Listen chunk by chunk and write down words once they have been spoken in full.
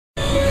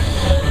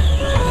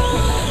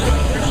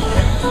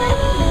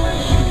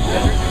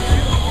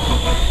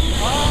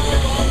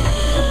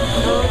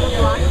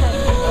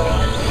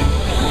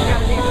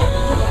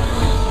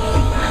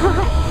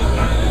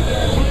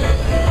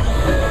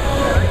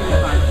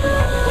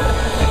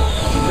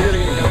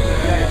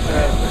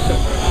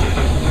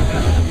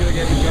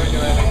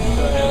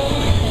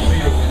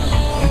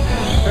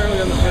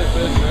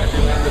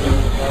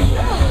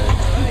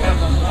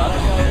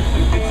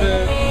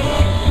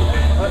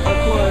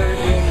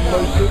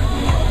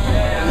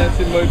it's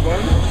in mode 1, so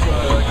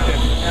I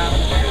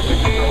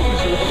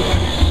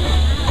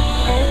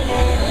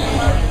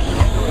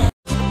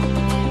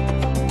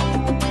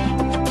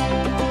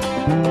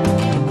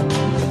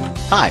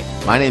Hi,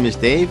 my name is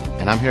Dave,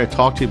 and I'm here to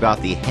talk to you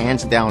about the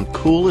hands-down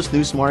coolest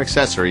new smart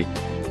accessory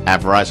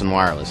at Verizon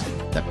Wireless.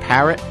 The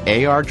Parrot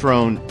AR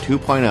Drone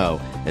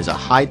 2.0 is a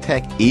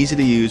high-tech,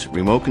 easy-to-use,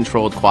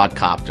 remote-controlled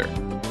quadcopter.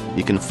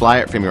 You can fly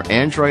it from your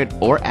Android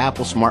or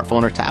Apple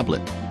smartphone or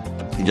tablet.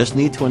 You just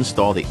need to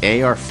install the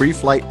AR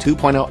FreeFlight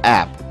 2.0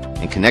 app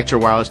and connect your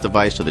wireless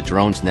device to the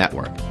drone's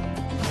network.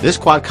 This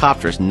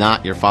quadcopter is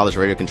not your father's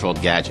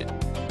radio-controlled gadget.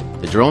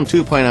 The Drone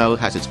 2.0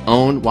 has its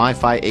own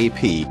Wi-Fi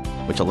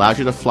AP, which allows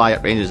you to fly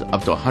at ranges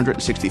up to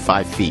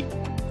 165 feet,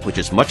 which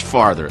is much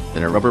farther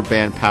than a rubber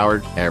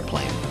band-powered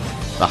airplane.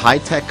 The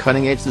high-tech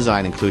cutting-edge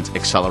design includes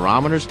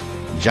accelerometers,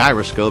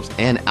 gyroscopes,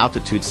 and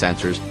altitude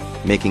sensors,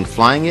 making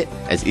flying it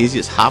as easy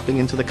as hopping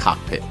into the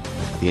cockpit.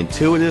 The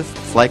intuitive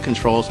flight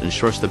controls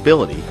ensure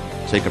stability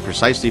so you can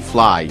precisely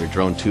fly your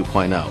Drone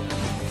 2.0.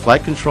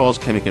 Flight controls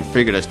can be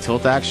configured as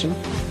tilt action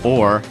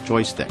or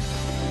joystick.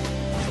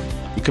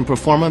 You can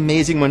perform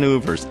amazing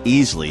maneuvers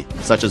easily,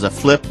 such as a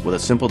flip with a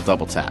simple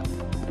double tap.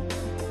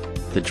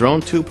 The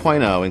Drone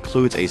 2.0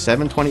 includes a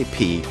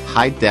 720p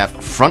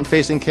high-def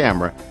front-facing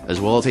camera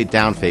as well as a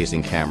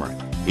down-facing camera.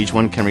 Each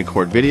one can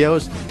record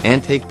videos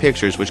and take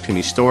pictures, which can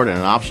be stored in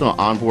an optional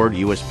onboard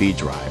USB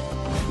drive.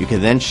 You can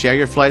then share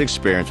your flight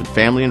experience with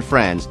family and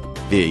friends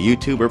via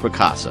YouTube or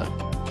Picasa.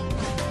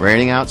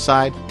 Raining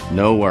outside?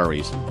 No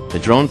worries. The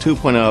Drone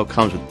 2.0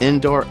 comes with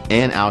indoor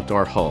and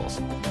outdoor hulls.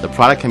 The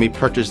product can be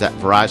purchased at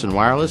Verizon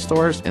Wireless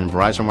stores and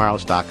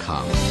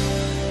VerizonWireless.com.